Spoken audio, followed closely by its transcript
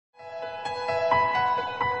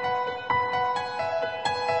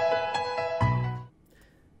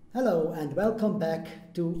and welcome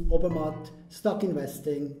back to Obermatt Stock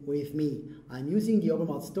Investing with me. I'm using the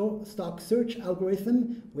Obermatt stock search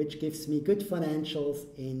algorithm, which gives me good financials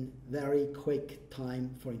in very quick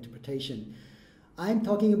time for interpretation. I'm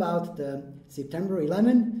talking about the September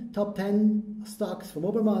 11 top 10 stocks from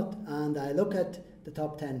Obermatt, and I look at the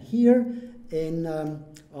top 10 here.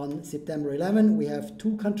 On September 11, we have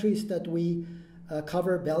two countries that we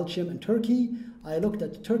cover, Belgium and Turkey. I looked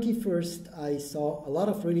at Turkey first. I saw a lot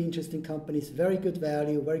of really interesting companies, very good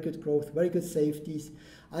value, very good growth, very good safeties.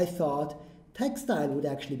 I thought textile would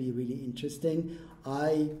actually be really interesting.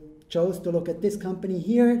 I chose to look at this company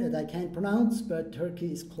here that I can't pronounce, but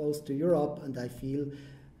Turkey is close to Europe and I feel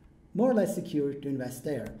more or less secure to invest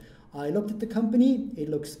there. I looked at the company. It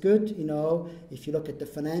looks good. You know, if you look at the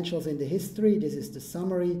financials in the history, this is the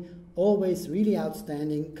summary. Always really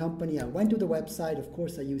outstanding company. I went to the website. Of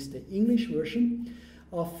course, I used the English version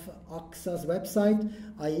of AXA's website.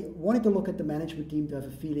 I wanted to look at the management team to have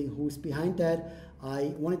a feeling who's behind that.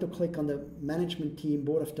 I wanted to click on the management team,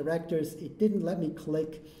 board of directors. It didn't let me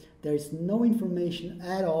click. There is no information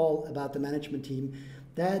at all about the management team.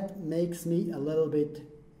 That makes me a little bit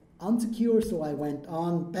unsecure, so I went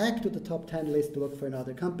on back to the top 10 list to look for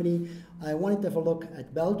another company. I wanted to have a look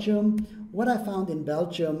at Belgium. What I found in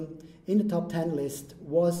Belgium in the top 10 list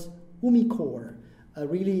was Umicore, a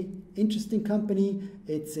really interesting company.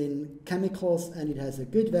 It's in chemicals and it has a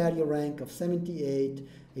good value rank of 78.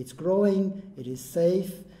 It's growing, it is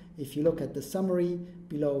safe. If you look at the summary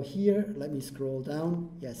below here, let me scroll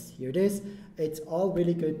down. Yes, here it is. It's all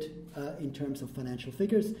really good in terms of financial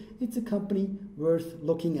figures. It's a company worth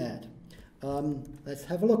looking at. Let's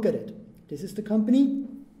have a look at it. This is the company,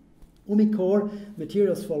 Umicore,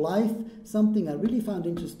 Materials for Life. Something I really found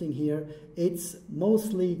interesting here, it's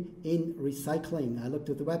mostly in recycling. I looked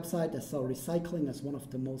at the website, I saw recycling as one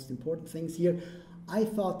of the most important things here. I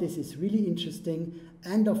thought this is really interesting.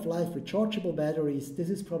 End-of-life rechargeable batteries, this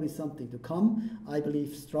is probably something to come. I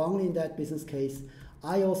believe strongly in that business case.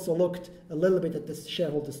 I also looked a little bit at the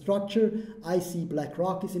shareholder structure. I see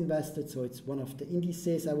BlackRock is invested, so it's one of the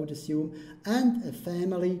indices, I would assume, and a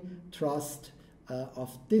family trust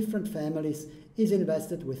of different families is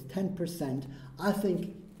invested with 10%. I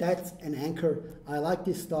think that's an anchor. I like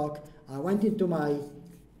this stock. I went into my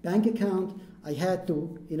bank account. I had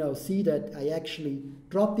to, see that I actually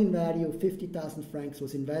dropped in value. 50,000 francs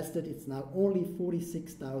was invested. It's now only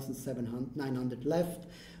 46,900 left.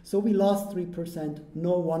 So we lost 3%.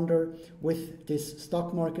 No wonder with this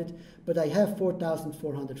stock market. But I have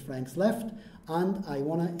 4,400 francs left, and I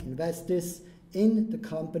want to invest this in the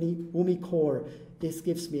company Umicore. This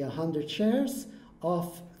gives me 100 shares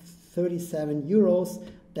of 37 euros.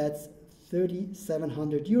 That's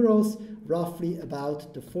 3,700 euros, roughly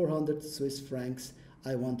about the 400 Swiss francs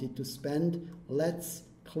I wanted to spend. Let's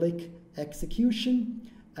click execution,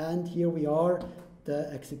 and here we are. The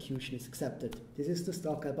execution is accepted. This is the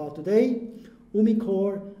stock I bought today,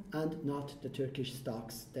 Umicore, and not the Turkish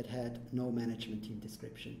stocks that had no management team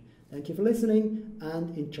description. Thank you for listening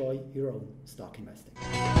and enjoy your own stock investing.